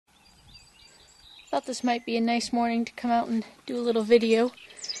Thought this might be a nice morning to come out and do a little video.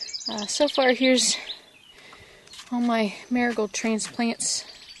 So far, here's all my marigold transplants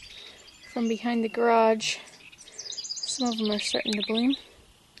from behind the garage. Some of them are starting to bloom.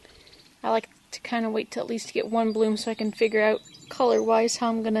 I like to kind of wait till at least get one bloom so I can figure out color-wise how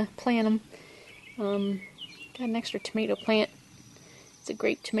I'm going to plant them. Got an extra tomato plant. It's a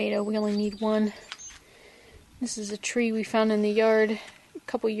grape tomato. We only need one. This is a tree we found in the yard a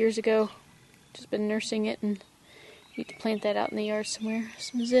couple years ago. Just been nursing it and need to plant that out in the yard somewhere.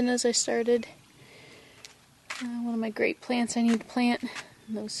 Some zinnias I started. One of my grape plants I need to plant.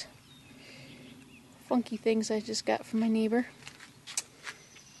 And those funky things I just got from my neighbor.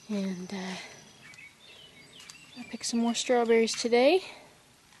 And I picked some more strawberries today.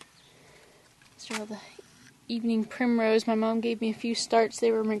 These are all the evening primrose. My mom gave me a few starts.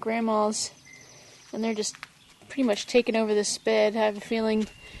 They were my grandma's. And they're just pretty much taking over this bed. I have a feeling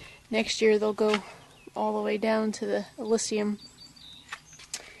next year they'll go all the way down to the Elysium.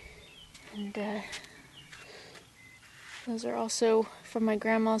 And those are also from my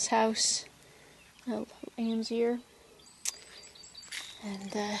grandma's house, lamb's ear.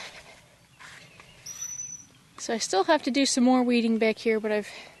 And so I still have to do some more weeding back here, but I've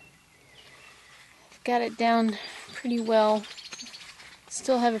got it down pretty well.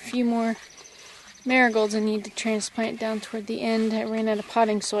 Still have a few more marigolds I need to transplant down toward the end. I ran out of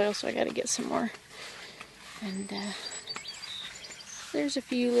potting soil, so I got to get some more. And there's a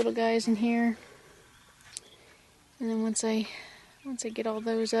few little guys in here. And then once I get all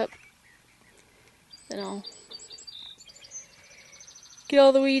those up, then I'll get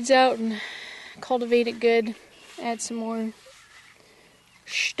all the weeds out and cultivate it good. Add some more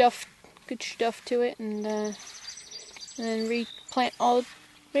stuff, good stuff to it, and then replant all the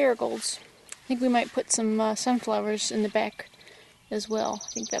marigolds. I think we might put some sunflowers in the back as well. I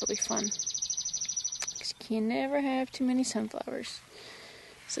think that'll be fun. Because you can never have too many sunflowers.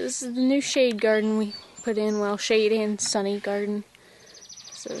 So this is the new shade garden we put in. Well, shade and sunny garden.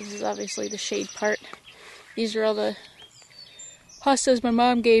 So this is obviously the shade part. These are all the hostas my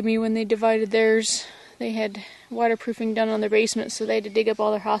mom gave me when they divided theirs. They had waterproofing done on their basement, so they had to dig up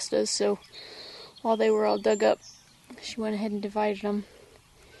all their hostas. So while they were all dug up, she went ahead and divided them.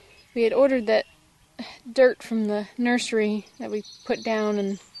 We had ordered that dirt from the nursery that we put down,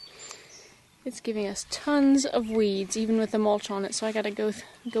 and it's giving us tons of weeds, even with the mulch on it. So I gotta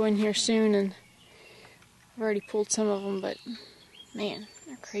go in here soon, and I've already pulled some of them, but man,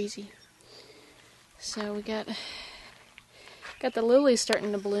 they're crazy. So we got the lilies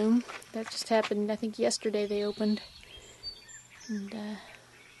starting to bloom. That just happened, I think yesterday they opened. And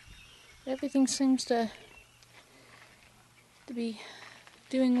everything seems to be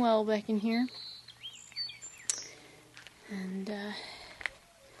doing well back in here. And then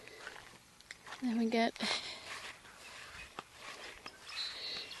we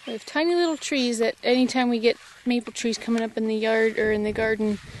have tiny little trees that anytime we get maple trees coming up in the yard or in the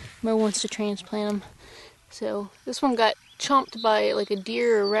garden, Mo wants to transplant them. So this one got chomped by like a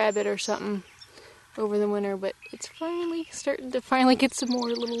deer or rabbit or something over the winter, but it's finally starting to get some more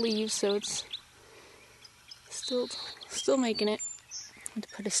little leaves, so it's still making it. I have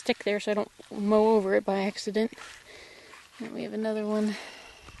to put a stick there so I don't mow over it by accident. And we have another one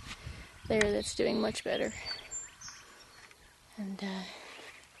there that's doing much better. And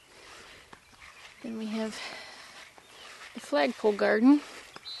then we have the flagpole garden,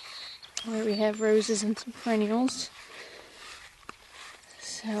 where we have roses and some perennials.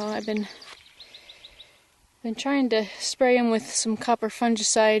 So I've been trying to spray them with some copper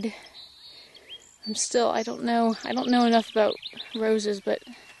fungicide. I don't know enough about roses, but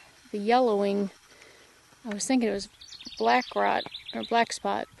the yellowing, I was thinking it was black rot or black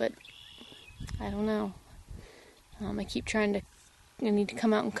spot, but I don't know. I need to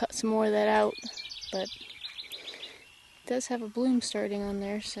come out and cut some more of that out, but it does have a bloom starting on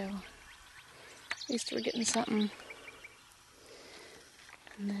there, so at least we're getting something.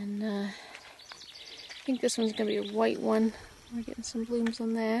 And then I think this one's going to be a white one. We're getting some blooms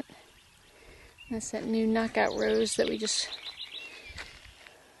on that. That's that new knockout rose that I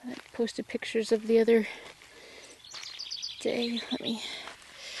posted pictures of the other day. Let me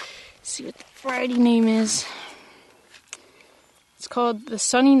see what the variety name is. It's called the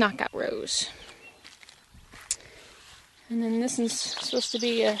Sunny Knockout Rose. And then this is supposed to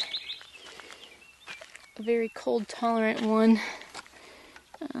be a very cold tolerant one.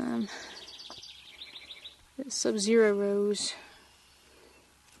 Sub-Zero Rose.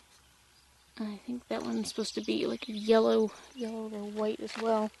 I think that one's supposed to be like a yellow or white as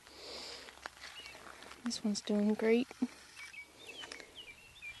well. This one's doing great.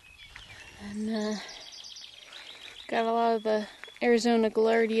 And got a lot of the Arizona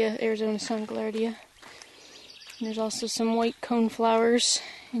Sun Gaillardia. And there's also some white coneflowers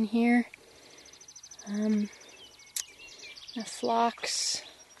in here. A phlox,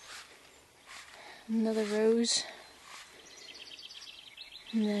 another rose,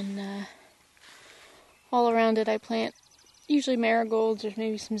 and then all around it I plant usually marigolds or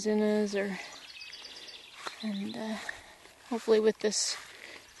maybe some zinnias, and hopefully with this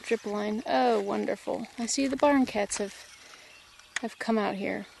drip line. Oh, wonderful! I see the barn cats have come out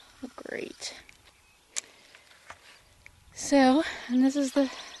here. Oh, great. So, and this is the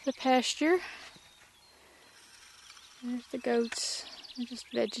pasture. There's the goats. They're just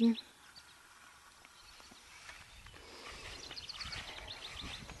vegging.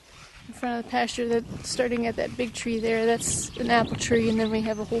 In front of the pasture, that's starting at that big tree there, that's an apple tree, and then we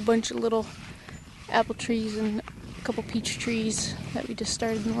have a whole bunch of little apple trees and a couple peach trees that we just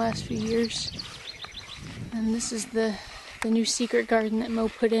started in the last few years. And this is the new secret garden that Mo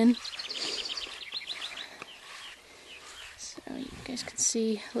put in. So you guys can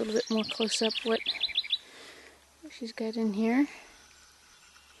see a little bit more close up what she's got in here.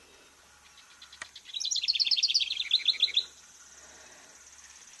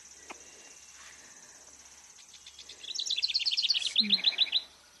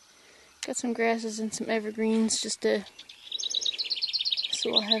 Got some grasses and some evergreens just to, so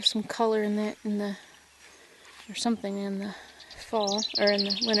we'll have some color in that or something in the fall or in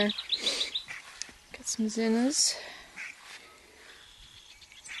the winter. Got some zinnias,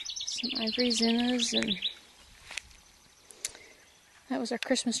 some ivory zinnias, and that was our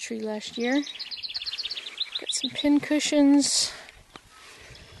Christmas tree last year. Got some pin cushions.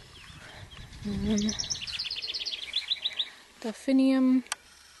 Delphinium.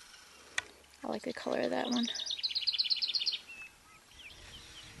 I like the color of that one.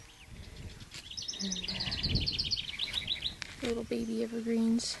 And little baby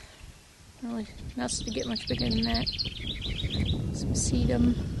evergreens. Really not supposed to get much bigger than that. Some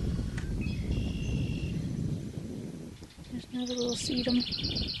sedum. There's another little sedum.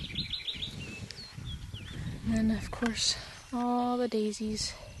 And then, of course, all the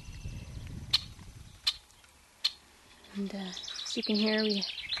daisies. And as you can hear, we have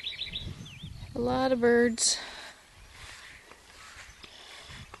a lot of birds.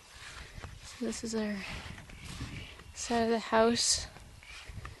 So this is our side of the house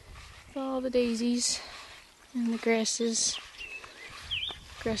with all the daisies and the grasses.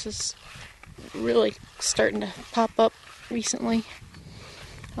 Grass is really starting to pop up recently.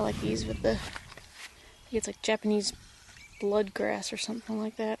 I like these with the, I think it's like Japanese blood grass or something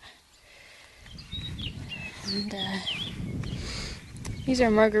like that. And these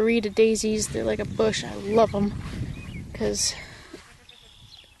are margarita daisies. They're like a bush. I love them because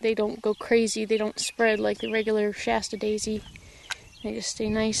they don't go crazy. They don't spread like the regular Shasta daisy. They just stay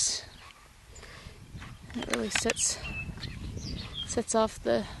nice. It really sets off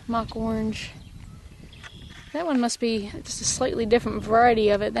the mock orange. That one must be just a slightly different variety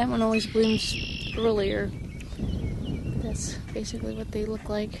of it. That one always blooms earlier. That's basically what they look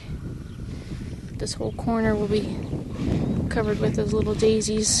like. This whole corner will be covered with those little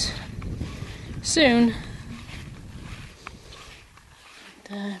daisies soon.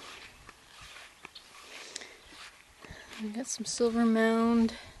 And, we got some silver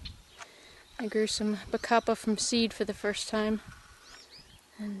mound. I grew some bacapa from seed for the first time,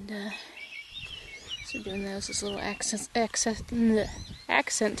 and so doing those as little accent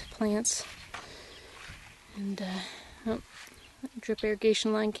plants. And drip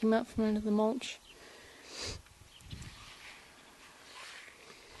irrigation line came up from under the mulch.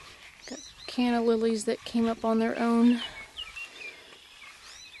 Got canna lilies that came up on their own.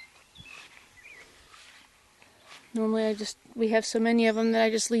 Normally we have so many of them that I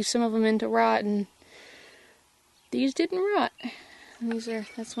just leave some of them in to rot, and these didn't rot. And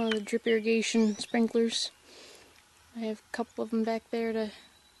that's one of the drip irrigation sprinklers. I have a couple of them back there to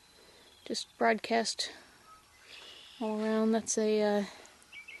just broadcast all around. That's a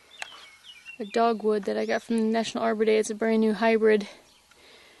dogwood that I got from the National Arbor Day. It's a brand new hybrid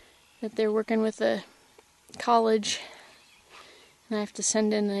that they're working with a college, and I have to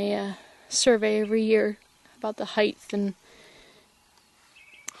send in a survey every year about the height and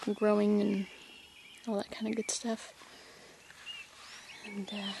growing and all that kind of good stuff.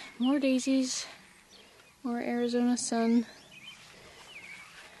 And more daisies, more Arizona Sun.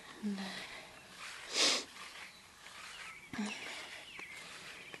 And,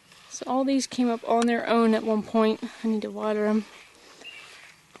 so all these came up on their own at one point. I need to water them.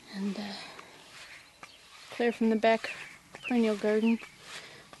 And clear from the back perennial garden.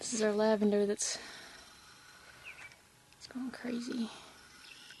 This is our lavender that's going crazy.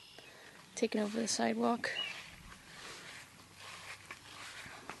 Taking over the sidewalk.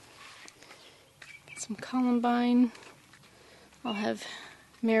 Some columbine. I'll have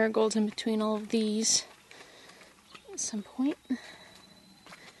marigolds in between all of these at some point. And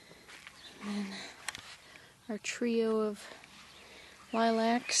then our trio of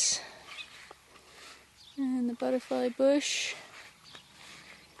lilacs and the butterfly bush.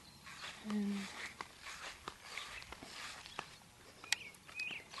 And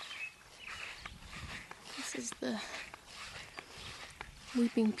this is the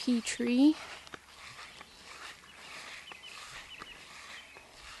weeping pea tree.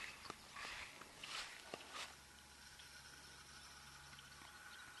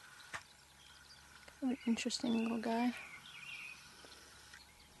 What an interesting little guy.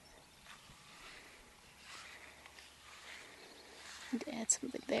 Need to add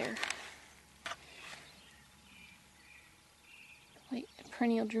something there. Like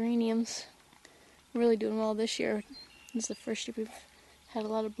perennial geraniums. Really doing well this year. This is the first year we've had a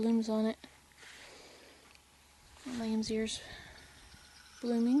lot of blooms on it. Lamb's ears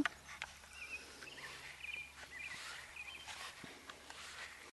blooming.